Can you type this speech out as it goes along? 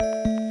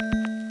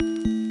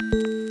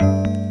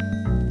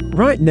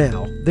Right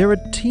now, there are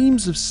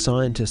teams of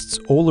scientists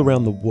all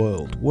around the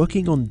world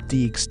working on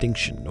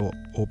de-extinction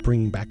or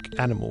bringing back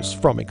animals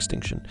from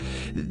extinction.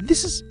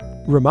 This is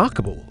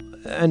remarkable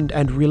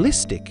and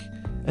realistic.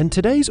 And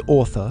today's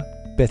author,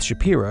 Beth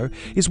Shapiro,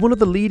 is one of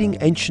the leading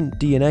ancient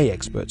DNA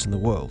experts in the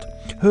world.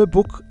 Her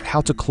book, How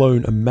to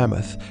Clone a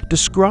Mammoth,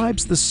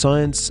 describes the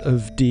science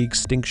of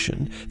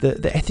de-extinction,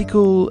 the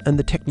ethical and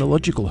the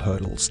technological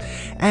hurdles,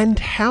 and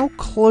how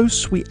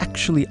close we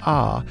actually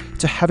are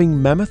to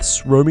having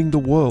mammoths roaming the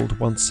world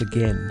once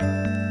again.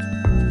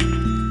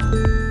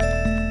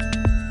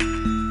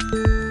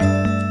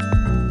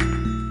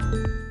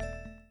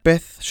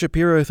 Beth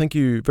Shapiro, thank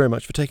you very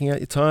much for taking out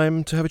your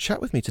time to have a chat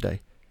with me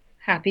today.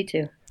 Happy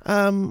to.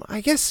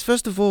 I guess,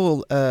 first of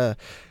all,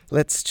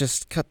 let's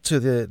just cut to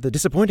the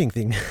disappointing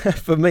thing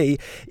for me,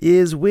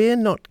 is we're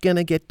not going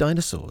to get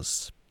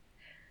dinosaurs.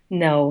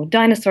 No,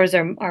 dinosaurs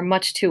are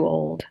much too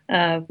old.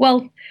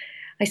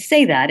 I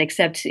say that,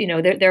 except,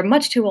 they're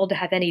much too old to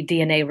have any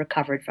DNA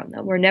recovered from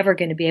them. We're never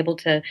going to be able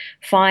to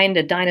find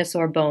a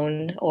dinosaur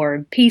bone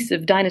or piece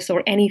of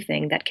dinosaur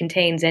anything that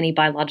contains any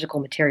biological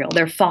material.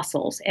 They're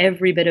fossils.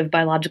 Every bit of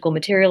biological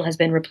material has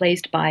been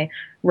replaced by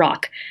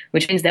rock,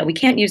 which means that we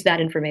can't use that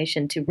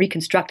information to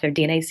reconstruct their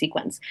DNA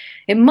sequence.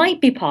 It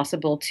might be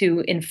possible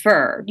to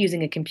infer,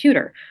 using a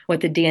computer,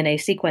 what the DNA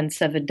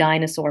sequence of a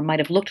dinosaur might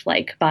have looked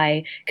like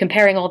by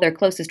comparing all their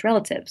closest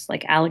relatives,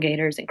 like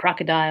alligators and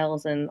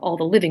crocodiles and all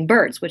the living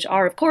birds, which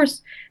are, of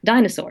course,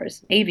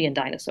 dinosaurs, avian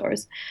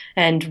dinosaurs,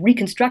 and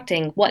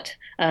reconstructing what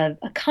a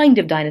kind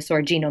of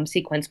dinosaur genome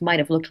sequence might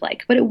have looked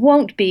like. But it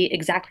won't be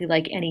exactly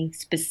like any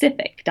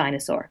specific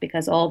dinosaur,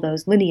 because all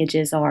those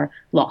lineages are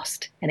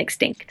lost and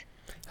extinct.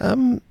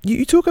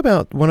 You talk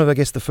about one of, I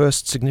guess, the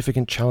first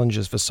significant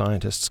challenges for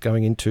scientists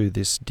going into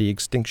this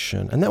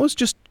de-extinction, and that was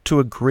just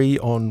to agree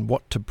on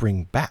what to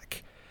bring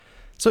back.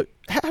 So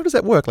how does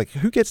that work? Like,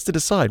 who gets to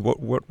decide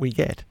what we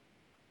get?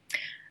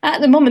 At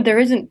the moment, there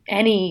isn't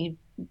any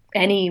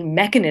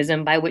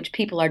mechanism by which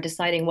people are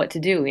deciding what to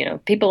do.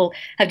 People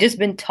have just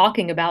been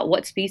talking about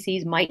what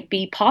species might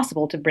be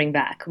possible to bring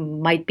back,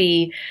 might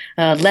be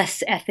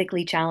less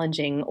ethically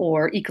challenging,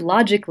 or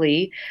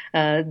ecologically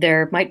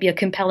there might be a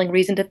compelling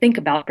reason to think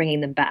about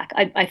bringing them back.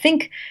 I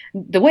think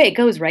the way it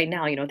goes right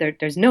now,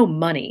 there's no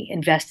money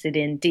invested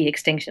in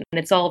de-extinction, and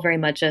it's all very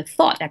much a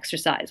thought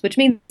exercise, which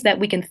means that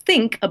we can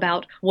think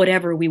about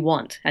whatever we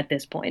want at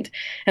this point.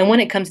 And when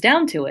it comes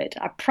down to it,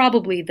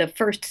 probably the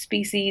first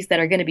species that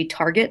are going to be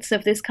targets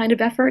of this kind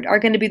of effort are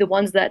going to be the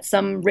ones that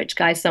some rich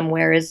guy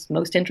somewhere is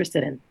most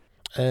interested in.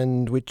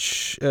 And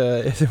which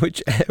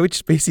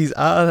species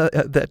are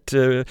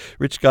that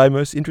rich guy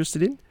most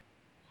interested in?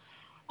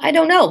 I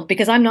don't know,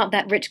 because I'm not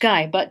that rich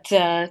guy, but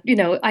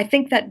I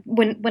think that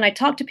when I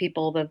talk to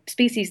people, the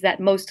species that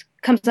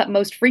comes up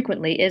most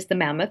frequently is the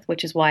mammoth,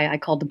 which is why I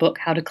called the book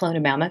How to Clone a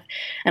Mammoth.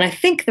 And I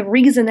think the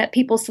reason that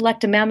people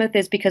select a mammoth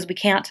is because we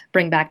can't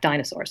bring back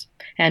dinosaurs,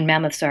 and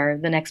mammoths are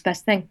the next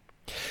best thing.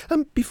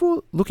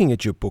 Before looking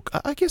at your book,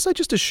 I guess I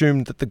just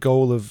assumed that the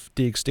goal of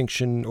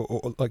de-extinction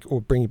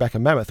or bringing back a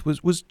mammoth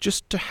was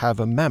just to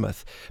have a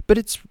mammoth, but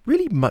it's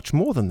really much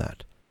more than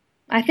that.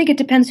 I think it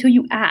depends who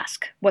you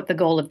ask what the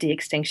goal of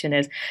de-extinction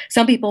is.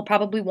 Some people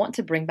probably want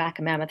to bring back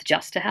a mammoth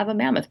just to have a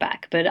mammoth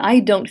back, but I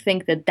don't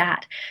think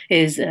that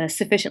is a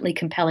sufficiently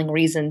compelling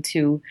reason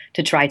to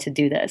try to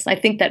do this. I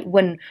think that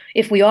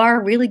if we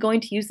are really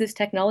going to use this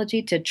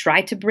technology to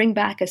try to bring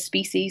back a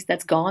species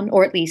that's gone,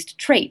 or at least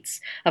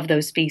traits of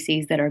those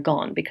species that are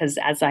gone, because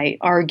as I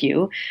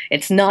argue,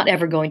 it's not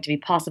ever going to be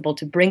possible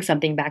to bring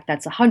something back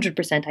that's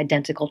 100%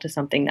 identical to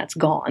something that's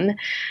gone.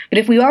 But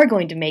if we are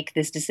going to make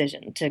this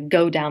decision to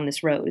go down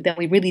this road, then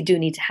we really do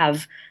need to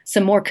have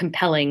some more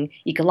compelling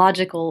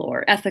ecological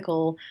or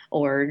ethical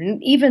or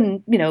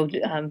even,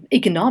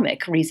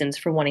 economic reasons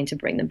for wanting to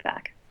bring them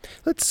back.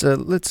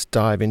 Let's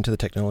dive into the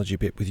technology a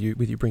bit with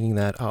you bringing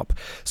that up.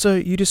 So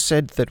you just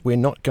said that we're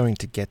not going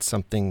to get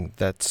something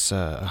that's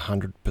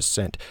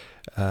 100%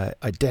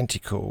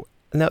 identical.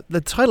 Now,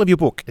 the title of your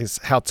book is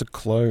How to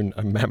Clone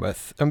a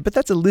Mammoth, but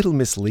that's a little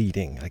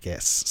misleading, I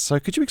guess. So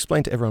could you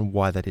explain to everyone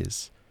why that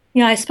is?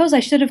 Yeah, I suppose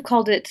I should have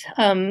called it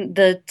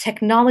the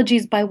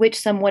technologies by which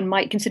someone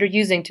might consider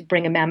using to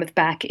bring a mammoth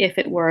back if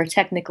it were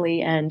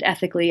technically and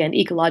ethically and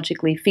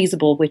ecologically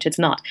feasible, which it's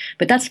not.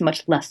 But that's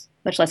much less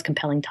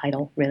compelling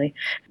title, really.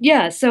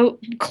 Yeah, so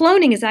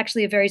cloning is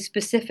actually a very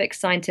specific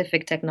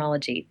scientific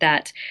technology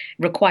that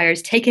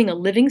requires taking a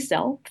living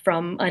cell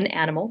from an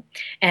animal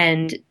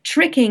and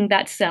tricking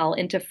that cell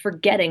into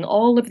forgetting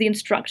all of the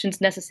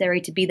instructions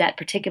necessary to be that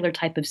particular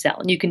type of cell.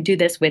 And you can do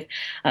this with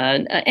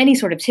any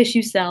sort of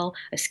tissue cell,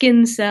 a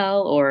skin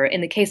cell, or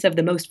in the case of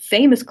the most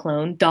famous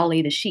clone,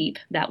 Dolly the sheep,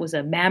 that was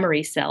a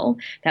mammary cell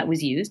that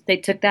was used. They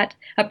took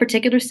a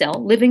particular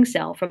cell, living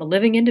cell, from a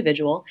living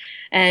individual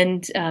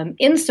and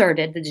inserted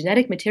inserted the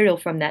genetic material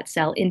from that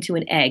cell into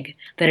an egg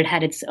that had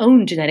had its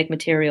own genetic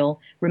material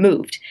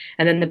removed.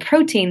 And then the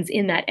proteins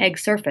in that egg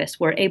surface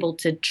were able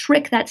to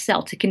trick that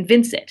cell to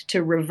convince it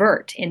to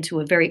revert into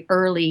a very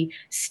early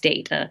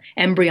state, an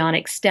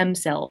embryonic stem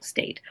cell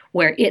state,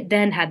 where it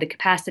then had the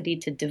capacity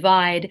to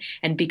divide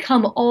and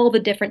become all the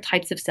different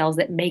types of cells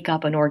that make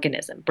up an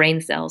organism: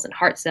 brain cells and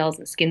heart cells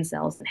and skin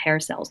cells and hair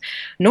cells.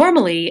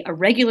 Normally, a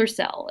regular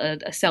cell,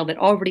 a cell that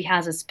already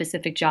has a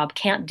specific job,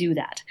 can't do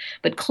that.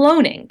 But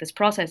cloning, this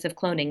process of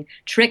cloning,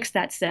 tricks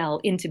that cell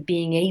into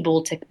being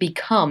able to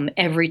become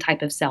every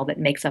type of cell that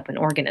makes up an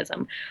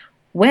organism.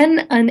 When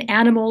an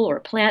animal or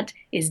a plant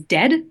is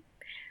dead,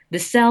 the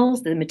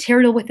cells, the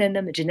material within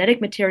them, the genetic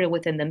material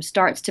within them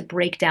starts to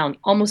break down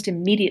almost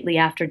immediately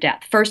after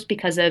death. First,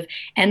 because of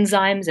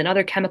enzymes and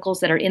other chemicals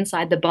that are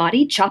inside the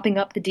body, chopping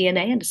up the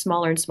DNA into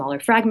smaller and smaller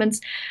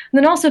fragments. And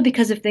then also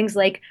because of things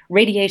like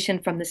radiation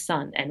from the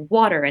sun and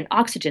water and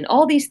oxygen.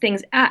 All these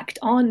things act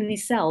on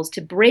these cells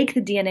to break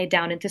the DNA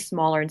down into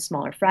smaller and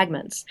smaller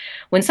fragments.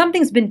 When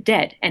something's been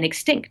dead and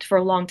extinct for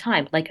a long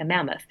time, like a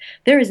mammoth,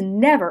 there is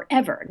never,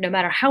 ever, no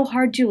matter how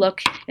hard you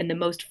look in the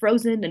most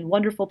frozen and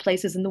wonderful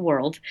places in the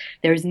world,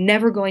 there's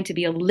never going to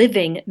be a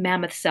living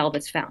mammoth cell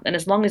that's found. And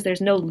as long as there's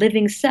no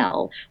living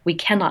cell, we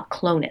cannot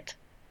clone it.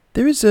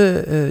 There is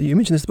you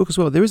mentioned this book as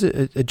well, there is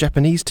a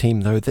Japanese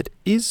team, though, that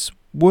is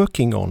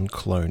working on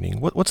cloning.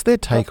 What's their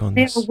take on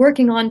this? They're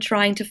working on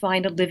trying to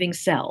find a living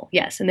cell,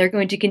 yes. And they're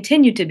going to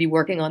continue to be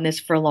working on this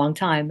for a long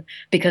time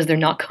because they're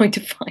not going to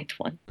find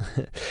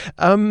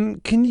one.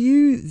 Can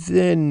you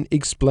then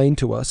explain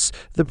to us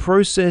the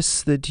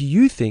process that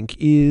you think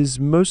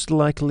is most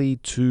likely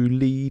to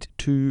lead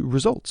to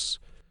results?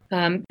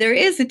 There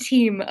is a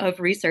team of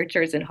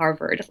researchers in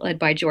Harvard, led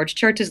by George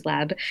Church's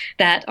lab,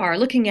 that are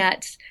looking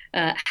at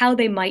how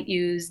they might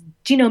use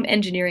genome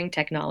engineering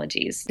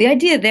technologies. The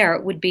idea there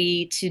would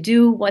be to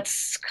do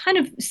what's kind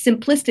of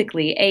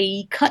simplistically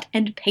a cut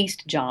and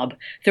paste job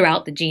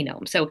throughout the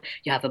genome. So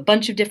you have a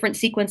bunch of different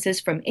sequences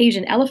from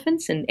Asian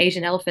elephants, and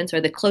Asian elephants are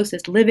the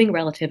closest living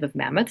relative of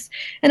mammoths,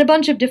 and a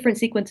bunch of different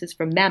sequences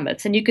from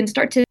mammoths. And you can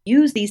start to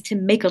use these to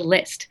make a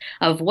list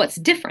of what's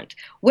different.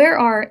 Where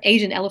are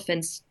Asian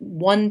elephants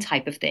one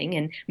type of thing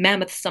and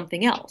mammoths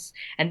something else?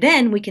 And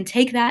then we can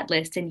take that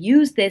list and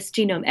use this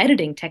genome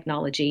editing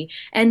technology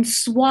and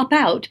swap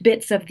out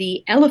bits of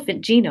the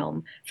elephant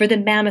genome for the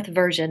mammoth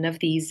version of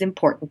these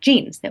important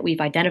genes that we've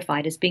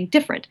identified as being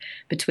different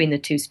between the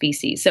two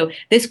species. So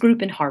this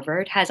group in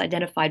Harvard has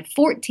identified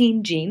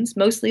 14 genes,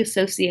 mostly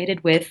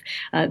associated with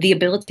the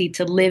ability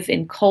to live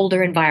in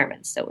colder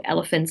environments. So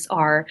elephants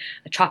are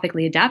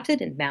tropically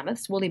adapted, and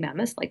mammoths, woolly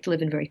mammoths, like to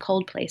live in very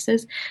cold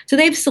places. So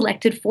they've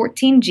selected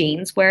 14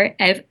 genes where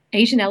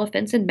Asian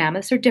elephants and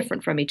mammoths are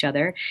different from each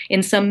other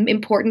in some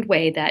important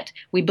way that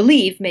we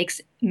believe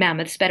makes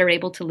mammoths better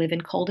able to live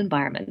in cold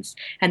environments,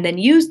 and then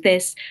use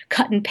this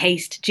cut and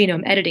paste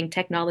genome editing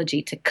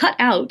technology to cut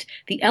out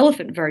the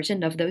elephant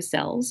version of those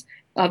cells,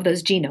 of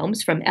those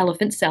genomes from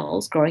elephant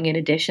cells growing in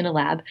a dish in a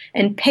lab,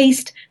 and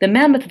paste the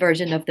mammoth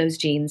version of those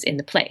genes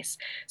into place.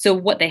 So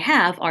what they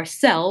have are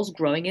cells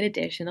growing in a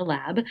dish in a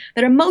lab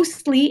that are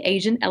mostly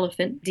Asian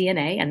elephant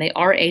DNA, and they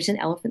are Asian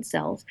elephant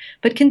cells,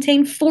 but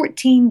contain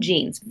 14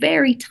 genes,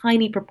 very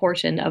tiny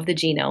proportion of the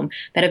genome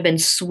that have been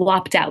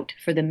swapped out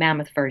for the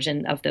mammoth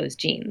version of those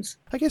genes.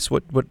 I guess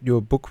what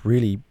your book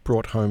really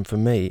brought home for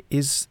me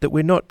is that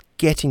we're not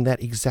getting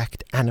that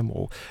exact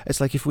animal.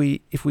 It's like if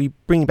we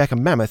bring back a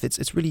mammoth,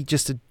 it's really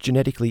just a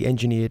genetically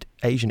engineered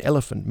Asian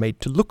elephant made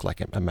to look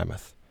like a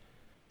mammoth.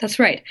 That's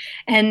right.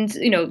 And,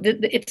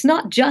 it's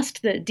not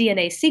just the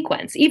DNA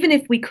sequence. Even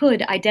if we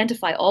could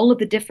identify all of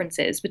the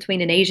differences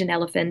between an Asian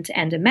elephant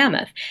and a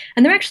mammoth,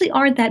 and there actually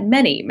aren't that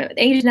many.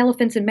 Asian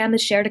elephants and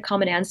mammoths shared a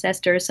common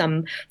ancestor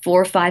some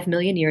 4 or 5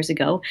 million years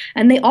ago,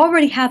 and they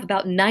already have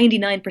about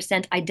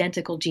 99%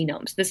 identical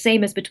genomes, the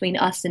same as between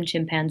us and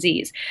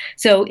chimpanzees.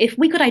 So if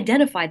we could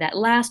identify that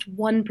last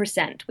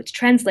 1%, which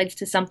translates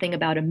to something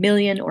about 1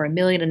 million or 1.5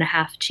 million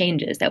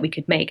changes that we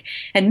could make,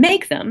 and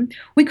make them,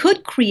 we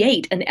could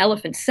create an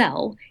elephant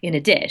cell in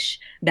a dish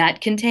that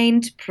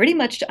contained pretty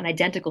much an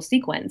identical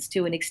sequence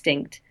to an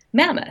extinct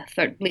mammoth,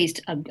 or at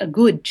least a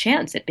good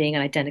chance at being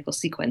an identical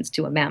sequence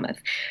to a mammoth.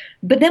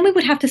 But then we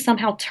would have to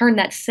somehow turn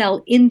that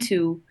cell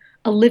into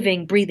a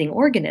living, breathing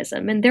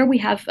organism. And there we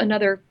have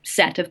another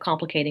set of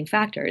complicating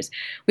factors.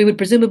 We would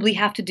presumably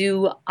have to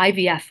do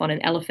IVF on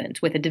an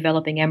elephant with a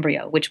developing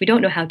embryo, which we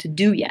don't know how to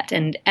do yet,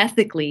 and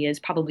ethically is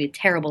probably a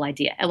terrible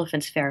idea.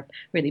 Elephants fare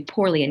really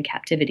poorly in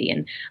captivity,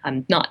 and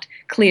I'm not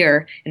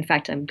clear. In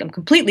fact, I'm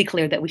completely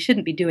clear that we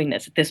shouldn't be doing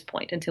this at this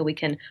point until we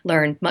can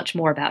learn much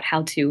more about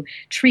how to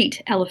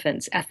treat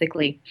elephants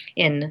ethically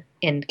in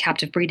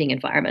captive breeding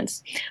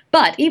environments.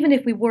 But even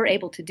if we were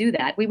able to do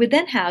that, we would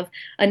then have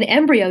an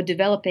embryo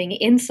developing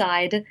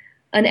inside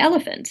an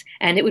elephant,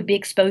 and it would be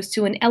exposed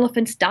to an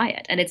elephant's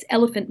diet and its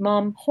elephant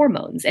mom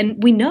hormones.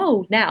 And we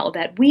know now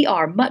that we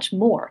are much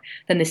more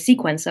than the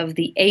sequence of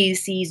the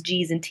A's, C's,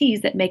 G's, and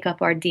T's that make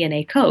up our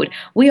DNA code.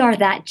 We are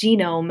that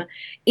genome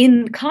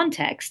in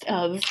context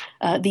of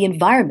the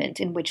environment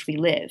in which we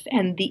live.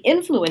 And the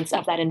influence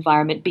of that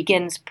environment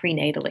begins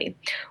prenatally.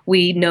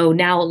 We know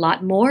now a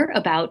lot more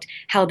about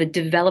how the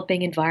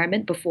developing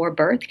environment before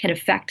birth can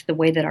affect the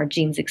way that our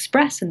genes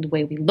express and the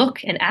way we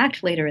look and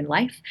act later in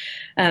life.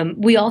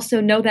 We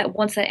also know that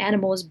once that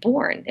animal is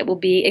born, it will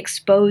be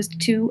exposed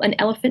to an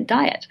elephant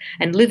diet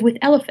and live with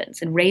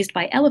elephants and raised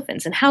by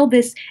elephants, and how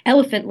this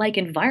elephant-like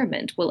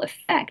environment will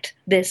affect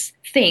this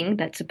thing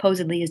that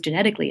supposedly is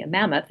genetically a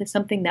mammoth is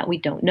something that we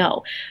don't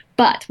know.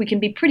 But we can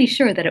be pretty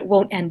sure that it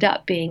won't end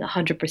up being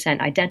 100%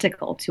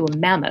 identical to a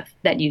mammoth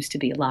that used to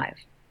be alive.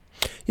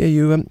 Yeah,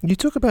 you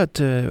talk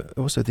about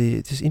also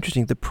this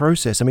interesting the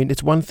process. I mean,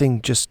 it's one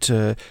thing just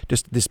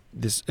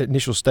this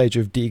initial stage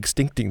of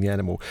de-extincting the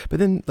animal, but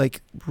then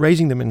like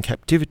raising them in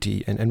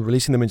captivity and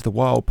releasing them into the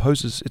wild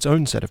poses its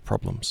own set of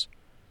problems.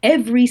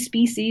 Every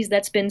species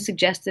that's been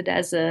suggested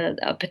as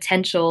a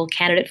potential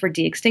candidate for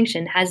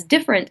de-extinction has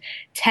different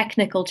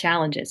technical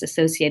challenges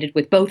associated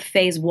with both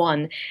phase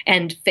one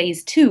and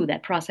phase two,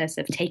 that process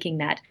of taking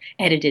that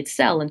edited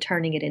cell and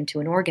turning it into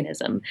an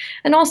organism,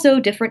 and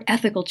also different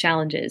ethical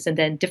challenges and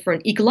then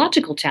different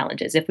ecological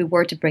challenges if we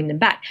were to bring them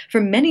back.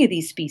 For many of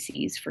these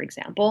species, for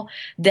example,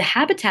 the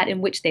habitat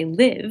in which they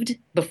lived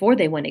before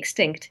they went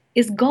extinct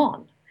is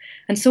gone.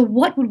 And so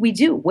what would we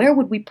do? Where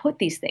would we put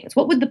these things?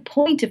 What would the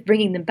point of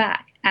bringing them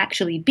back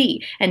actually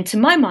be? And to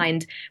my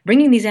mind,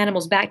 bringing these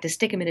animals back to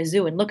stick them in a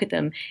zoo and look at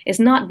them is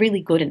not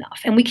really good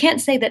enough. And we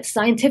can't say that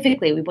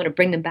scientifically we want to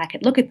bring them back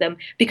and look at them,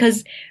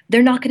 because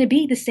they're not going to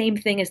be the same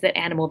thing as that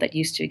animal that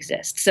used to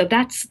exist. So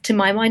that's, to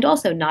my mind,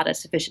 also not a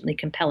sufficiently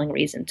compelling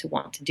reason to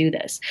want to do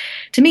this.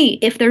 To me,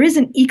 if there is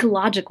an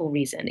ecological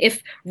reason,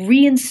 if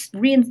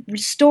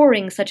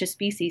restoring such a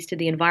species to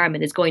the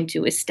environment is going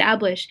to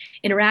establish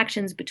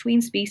interactions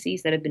between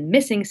species that have been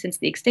missing since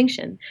the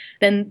extinction,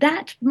 then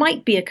that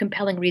might be a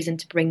compelling reason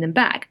to bring them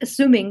back,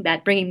 assuming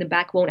that bringing them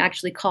back won't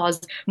actually cause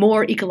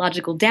more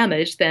ecological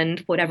damage than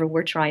whatever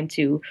we're trying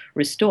to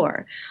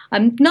restore.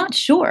 I'm not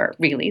sure,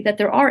 really, that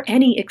there are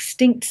any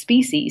extinct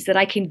species that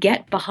I can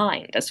get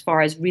behind as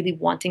far as really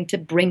wanting to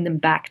bring them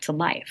back to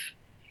life.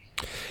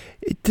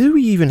 Do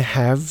we even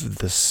have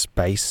the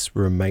space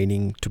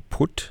remaining to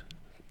put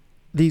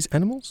these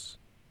animals?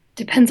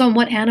 Depends on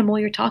what animal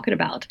you're talking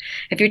about.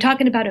 If you're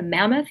talking about a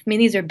mammoth, I mean,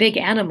 these are big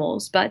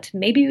animals, but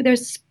maybe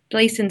there's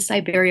place in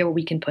Siberia where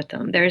we can put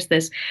them. There's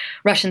this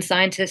Russian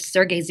scientist,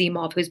 Sergei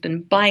Zimov, who's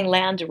been buying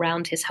land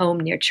around his home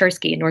near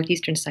Chersky in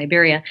northeastern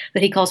Siberia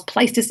that he calls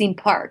Pleistocene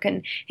Park.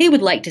 And he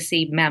would like to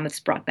see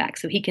mammoths brought back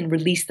so he can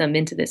release them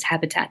into this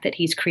habitat that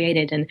he's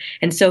created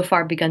and so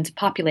far begun to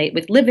populate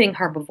with living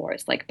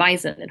herbivores like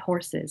bison and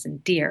horses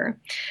and deer.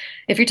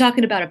 If you're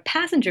talking about a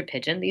passenger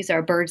pigeon, these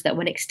are birds that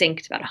went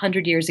extinct about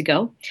 100 years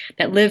ago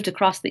that lived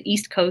across the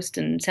east coast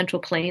and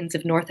central plains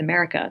of North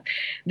America.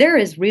 There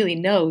is really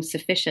no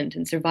sufficient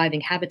and surviving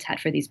habitat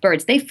for these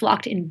birds. They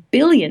flocked in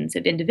billions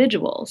of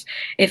individuals.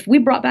 If we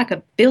brought back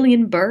 1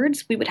 billion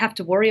birds, we would have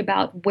to worry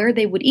about where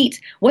they would eat,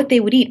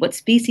 what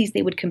species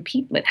they would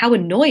compete with, how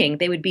annoying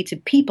they would be to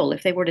people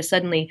if they were to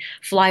suddenly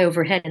fly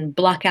overhead and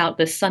block out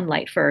the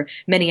sunlight for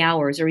many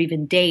hours or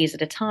even days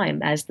at a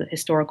time, as the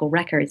historical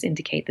records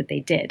indicate that they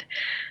did.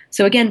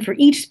 So again, for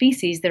each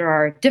species, there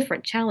are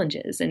different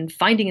challenges, and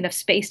finding enough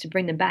space to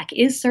bring them back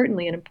is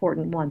certainly an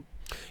important one.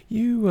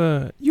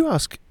 You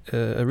ask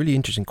a really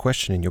interesting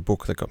question in your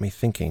book that got me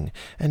thinking,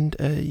 and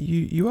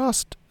you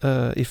asked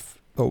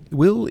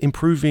will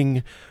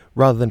improving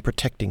rather than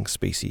protecting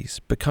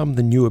species become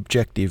the new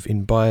objective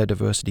in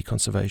biodiversity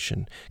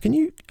conservation? Can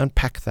you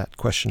unpack that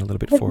question a little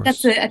bit for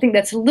us? I think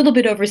that's a little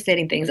bit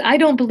overstating things. I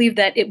don't believe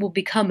that it will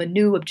become a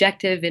new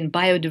objective in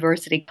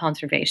biodiversity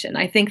conservation.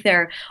 I think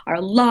there are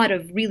a lot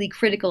of really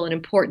critical and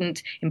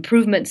important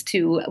improvements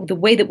to the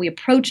way that we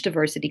approach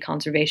diversity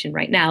conservation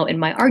right now. And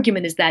my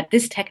argument is that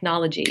this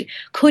technology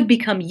could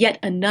become yet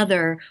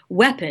another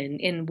weapon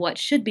in what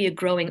should be a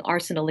growing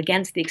arsenal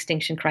against the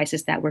extinction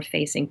crisis that we're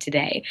facing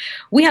today.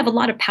 We have a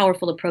lot of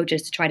powerful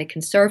approaches to try to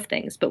conserve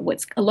things, but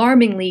what's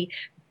alarmingly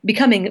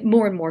becoming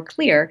more and more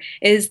clear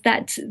is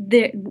that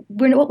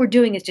what we're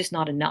doing is just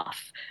not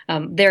enough.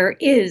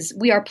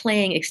 We are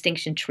playing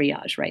extinction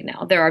triage right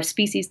now. There are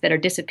species that are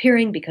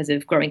disappearing because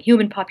of growing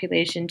human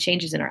population,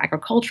 changes in our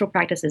agricultural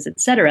practices,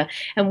 etc.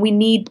 And we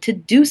need to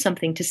do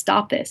something to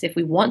stop this if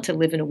we want to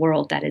live in a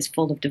world that is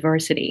full of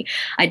diversity.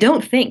 I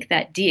don't think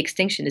that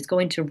de-extinction is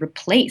going to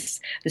replace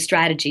the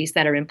strategies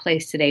that are in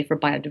place today for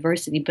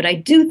biodiversity, but I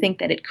do think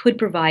that it could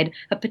provide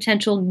a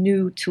potential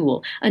new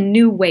tool, a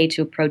new way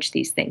to approach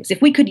these things.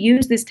 If we could could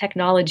use this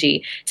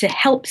technology to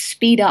help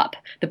speed up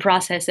the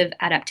process of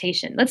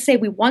adaptation. Let's say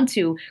we want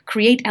to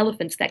create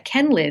elephants that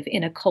can live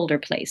in a colder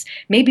place.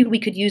 Maybe we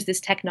could use this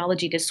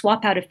technology to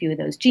swap out a few of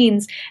those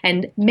genes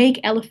and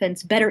make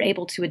elephants better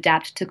able to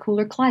adapt to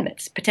cooler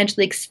climates,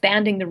 potentially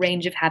expanding the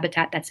range of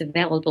habitat that's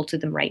available to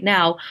them right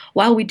now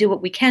while we do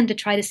what we can to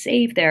try to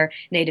save their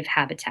native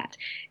habitat.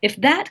 If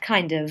that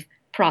kind of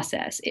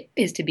process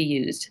is to be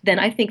used, then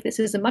I think this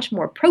is a much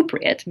more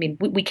appropriate. I mean,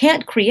 we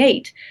can't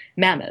create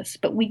mammoths,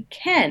 but we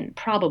can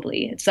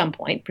probably at some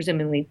point,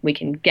 presumably we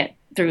can get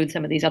through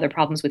some of these other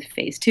problems with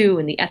phase 2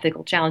 and the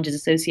ethical challenges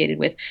associated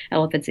with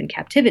elephants in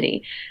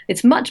captivity.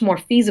 It's much more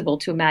feasible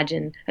to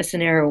imagine a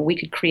scenario where we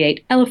could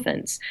create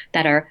elephants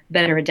that are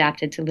better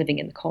adapted to living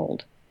in the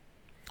cold.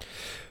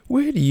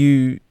 Where do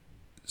you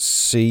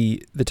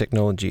see the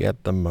technology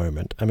at the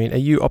moment? I mean, are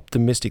you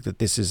optimistic that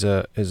this is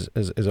a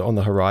on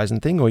the horizon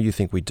thing, or you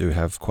think we do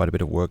have quite a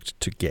bit of work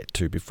to get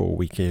to before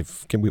we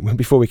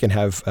can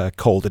have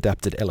cold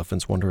adapted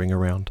elephants wandering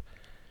around?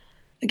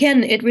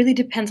 Again, it really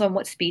depends on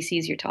what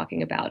species you're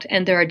talking about.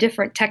 And there are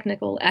different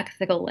technical,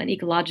 ethical, and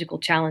ecological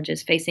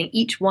challenges facing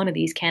each one of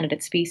these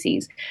candidate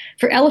species.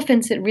 For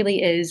elephants, it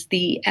really is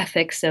the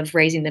ethics of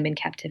raising them in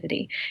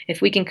captivity.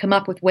 If we can come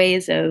up with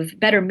ways of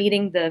better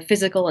meeting the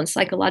physical and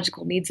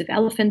psychological needs of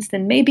elephants,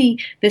 then maybe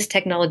this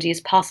technology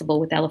is possible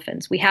with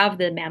elephants. We have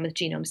the mammoth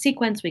genome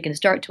sequence. We can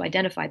start to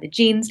identify the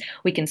genes.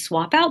 We can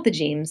swap out the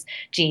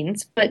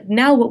genes. But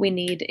now what we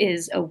need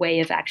is a way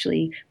of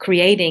actually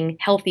creating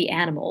healthy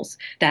animals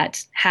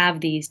that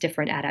have these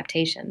different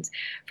adaptations.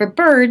 For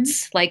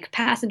birds, like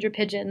passenger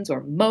pigeons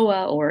or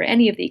moa or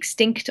any of the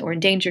extinct or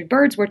endangered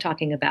birds we're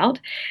talking about,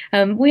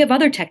 we have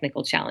other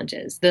technical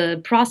challenges.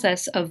 The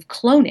process of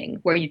cloning,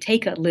 where you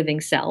take a living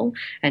cell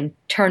and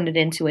turn it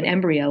into an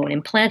embryo and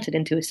implant it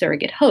into a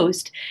surrogate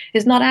host,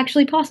 is not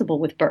actually possible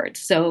with birds.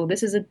 So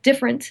this is a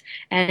different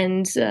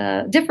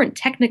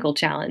technical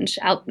challenge,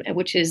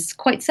 which is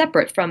quite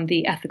separate from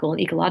the ethical and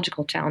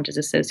ecological challenges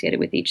associated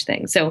with each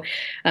thing. So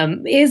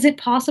is it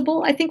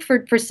possible? I think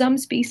for some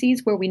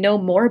species where we know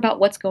more about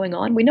what's going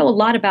on, we know a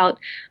lot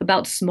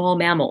about small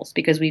mammals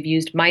because we've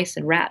used mice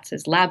and rats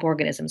as lab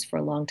organisms for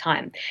a long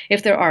time.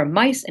 If there are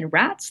mice and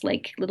rats,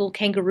 like little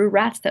kangaroo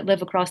rats that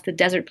live across the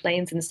desert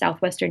plains in the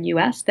southwestern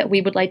US, that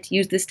we would like to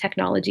use this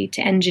technology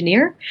to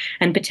engineer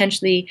and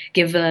potentially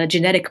give a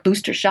genetic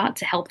booster shot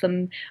to help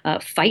them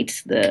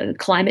fight the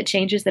climate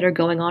changes that are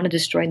going on and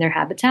destroying their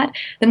habitat,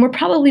 then we're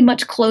probably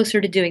much closer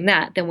to doing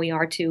that than we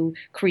are to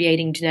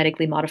creating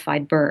genetically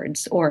modified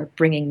birds or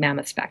bringing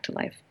mammoths back to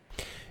life.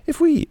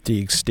 If we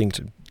de-extinct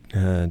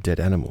dead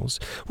animals,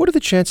 what are the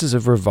chances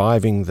of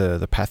reviving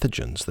the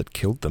pathogens that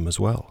killed them as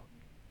well?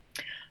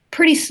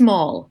 Pretty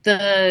small.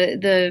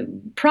 The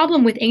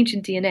problem with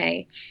ancient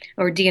DNA,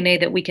 or DNA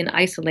that we can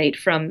isolate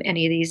from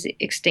any of these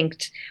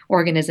extinct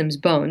organisms'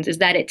 bones, is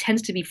that it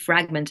tends to be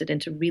fragmented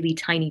into really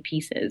tiny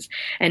pieces.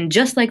 And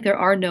just like there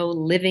are no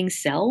living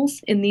cells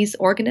in these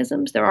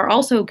organisms, there are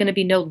also going to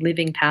be no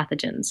living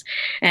pathogens.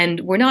 And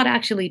we're not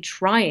actually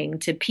trying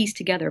to piece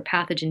together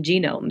pathogen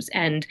genomes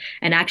and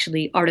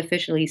actually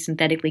artificially,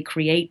 synthetically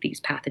create these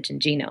pathogen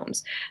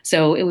genomes.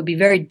 So it would be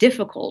very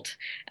difficult,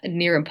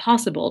 near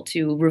impossible,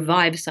 to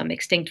revive some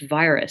extinct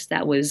virus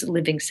that was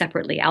living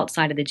separately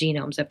outside of the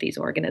genomes of these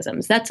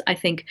organisms. That's, I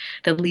think,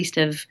 the least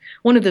of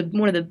one of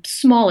the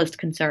smallest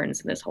concerns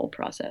in this whole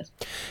process.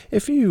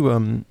 If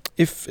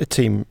a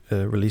team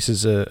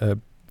releases a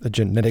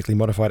genetically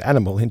modified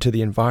animal into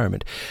the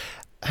environment,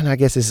 and I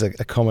guess this is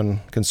a common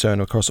concern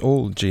across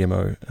all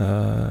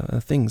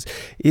GMO things,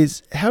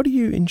 is how do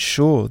you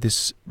ensure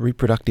this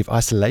reproductive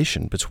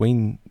isolation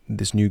between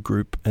this new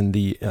group and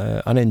the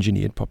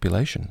unengineered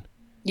population?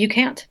 You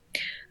can't.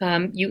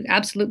 You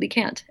absolutely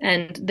can't.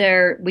 And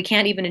we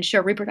can't even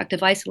ensure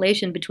reproductive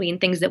isolation between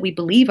things that we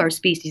believe are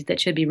species that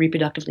should be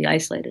reproductively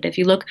isolated. If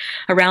you look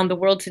around the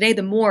world today,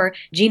 the more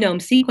genome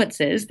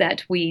sequences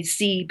that we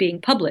see being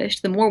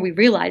published, the more we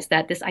realize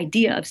that this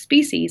idea of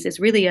species is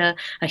really a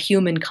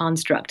human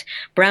construct.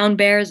 Brown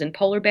bears and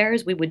polar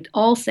bears, we would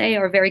all say,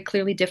 are very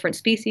clearly different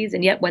species,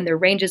 and yet when their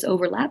ranges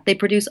overlap, they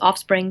produce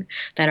offspring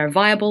that are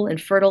viable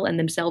and fertile and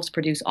themselves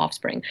produce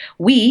offspring.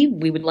 We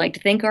would like to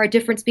think are a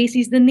different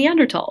species than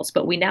Neanderthals,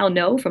 but we now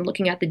know from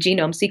looking at the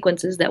genome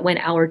sequences that when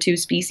our two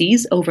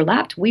species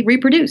overlapped, we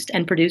reproduced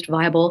and produced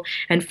viable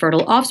and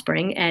fertile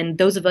offspring. And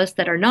those of us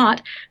that are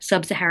not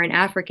sub-Saharan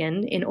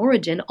African in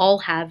origin all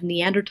have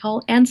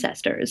Neanderthal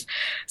ancestors.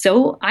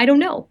 So I don't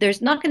know.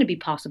 There's not going to be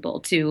possible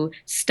to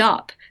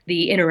stop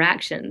the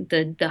interaction,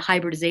 the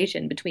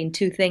hybridization between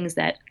two things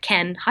that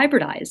can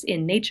hybridize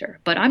in nature.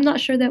 But I'm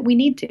not sure that we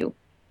need to.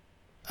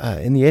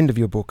 In the end of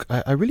your book,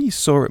 I really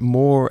saw it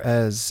more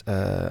as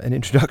an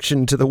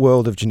introduction to the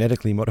world of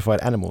genetically modified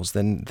animals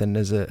than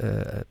as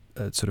a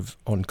sort of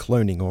on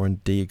cloning or on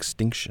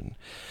de-extinction.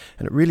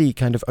 And it really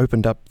kind of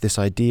opened up this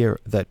idea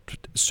that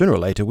sooner or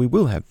later we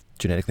will have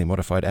genetically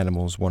modified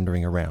animals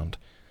wandering around.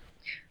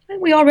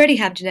 We already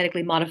have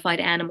genetically modified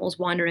animals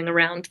wandering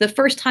around. The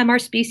first time our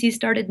species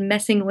started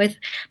messing with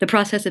the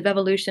process of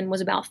evolution was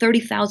about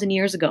 30,000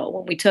 years ago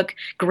when we took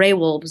gray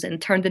wolves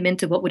and turned them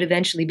into what would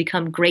eventually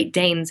become Great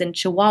Danes and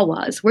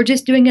Chihuahuas. We're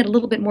just doing it a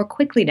little bit more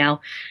quickly now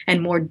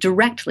and more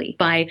directly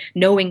by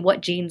knowing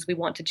what genes we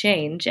want to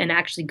change and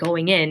actually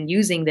going in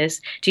using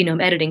this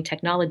genome editing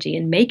technology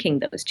and making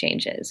those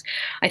changes.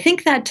 I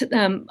think that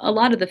a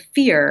lot of the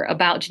fear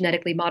about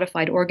genetically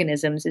modified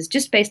organisms is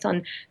just based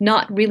on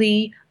not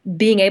really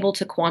being able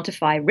to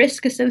quantify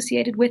risk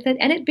associated with it,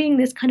 and it being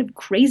this kind of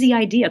crazy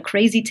idea,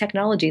 crazy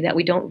technology that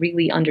we don't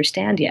really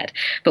understand yet.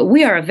 But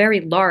we are a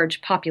very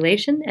large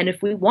population, and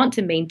if we want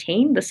to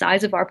maintain the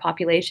size of our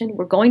population,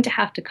 we're going to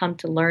have to come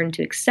to learn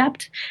to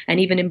accept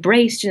and even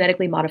embrace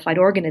genetically modified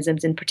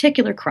organisms, in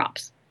particular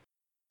crops.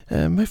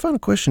 My final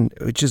question,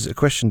 which is a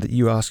question that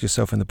you ask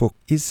yourself in the book,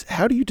 is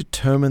how do you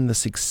determine the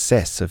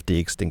success of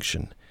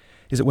de-extinction?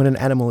 Is it when an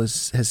animal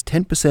has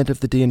 10%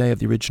 of the DNA of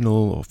the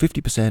original, or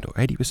 50%, or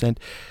 80%?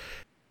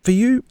 For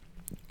you,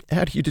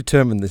 how do you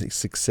determine the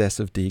success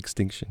of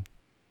de-extinction?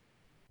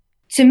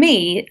 To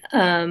me,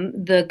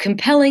 the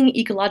compelling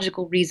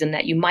ecological reason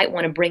that you might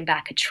want to bring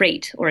back a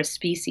trait or a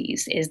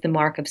species is the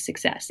mark of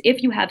success.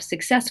 If you have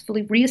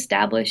successfully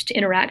reestablished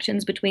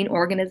interactions between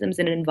organisms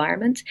and an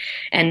environment,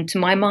 and to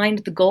my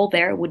mind, the goal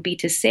there would be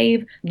to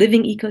save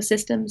living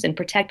ecosystems and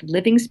protect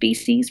living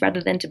species rather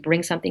than to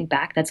bring something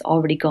back that's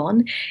already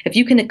gone. If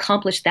you can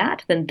accomplish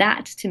that, then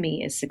that, to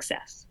me, is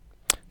success.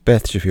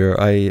 Beth Shapiro,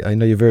 I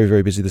know you're very,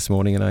 very busy this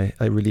morning, and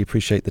I really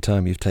appreciate the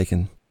time you've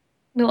taken.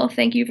 Well,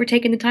 thank you for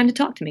taking the time to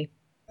talk to me.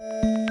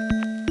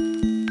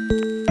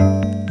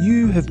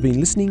 You have been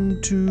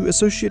listening to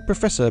Associate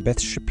Professor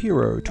Beth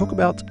Shapiro talk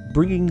about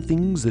bringing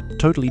things that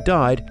totally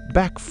died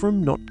back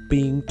from not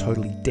being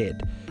totally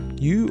dead.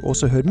 You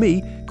also heard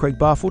me, Craig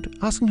Barfoot,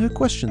 asking her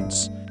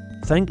questions.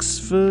 Thanks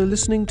for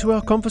listening to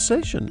our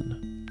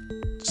conversation.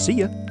 See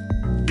ya.